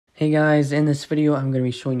Hey guys, in this video I'm going to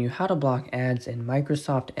be showing you how to block ads in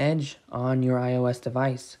Microsoft Edge on your iOS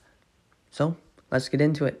device. So let's get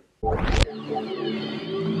into it.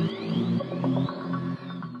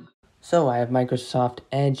 So I have Microsoft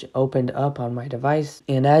Edge opened up on my device,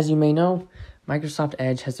 and as you may know, Microsoft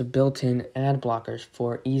Edge has a built-in ad blockers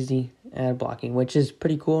for easy ad blocking, which is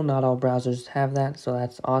pretty cool. Not all browsers have that, so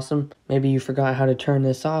that's awesome. Maybe you forgot how to turn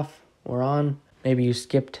this off or on. Maybe you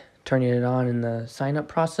skipped turning it on in the sign-up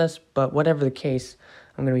process, but whatever the case,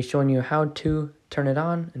 I'm going to be showing you how to turn it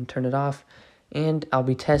on and turn it off, and I'll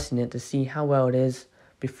be testing it to see how well it is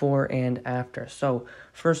before and after. So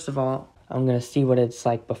first of all, I'm going to see what it's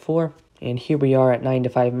like before, and here we are at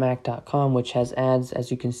 9to5mac.com, which has ads.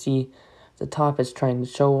 As you can see, the top is trying to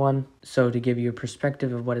show one. So to give you a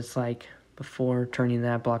perspective of what it's like before turning the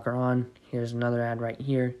ad blocker on, here's another ad right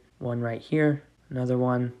here, one right here, another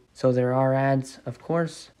one. So there are ads, of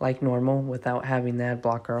course, like normal, without having the ad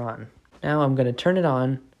blocker on. Now I'm going to turn it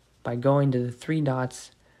on by going to the three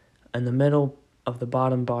dots in the middle of the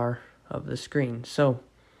bottom bar of the screen. So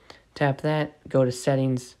tap that, go to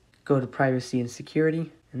settings, go to privacy and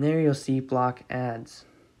security, and there you'll see block ads.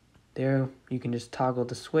 There you can just toggle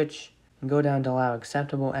the switch and go down to allow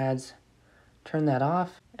acceptable ads, turn that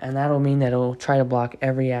off, and that'll mean that it'll try to block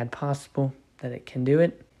every ad possible that it can do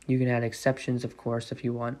it. You can add exceptions, of course, if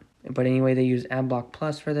you want. But anyway, they use AdBlock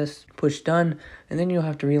Plus for this. Push done, and then you'll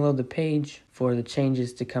have to reload the page for the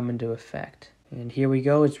changes to come into effect. And here we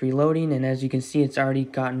go, it's reloading, and as you can see, it's already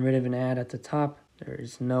gotten rid of an ad at the top.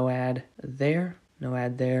 There's no ad there, no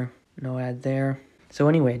ad there, no ad there. So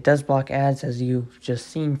anyway, it does block ads, as you've just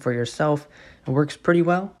seen for yourself. It works pretty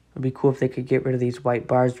well. It'd be cool if they could get rid of these white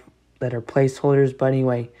bars that are placeholders, but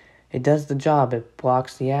anyway, it does the job. It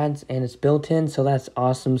blocks the ads, and it's built in, so that's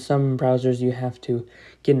awesome. Some browsers you have to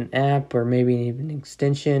get an app or maybe even an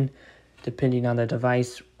extension, depending on the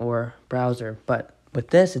device or browser. But with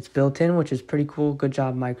this, it's built in, which is pretty cool. Good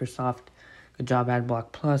job, Microsoft. Good job,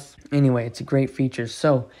 AdBlock Plus. Anyway, it's a great feature.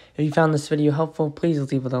 So if you found this video helpful, please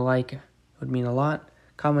leave it a like. It would mean a lot.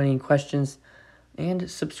 Comment any questions, and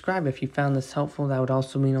subscribe if you found this helpful. That would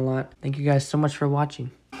also mean a lot. Thank you guys so much for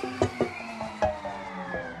watching.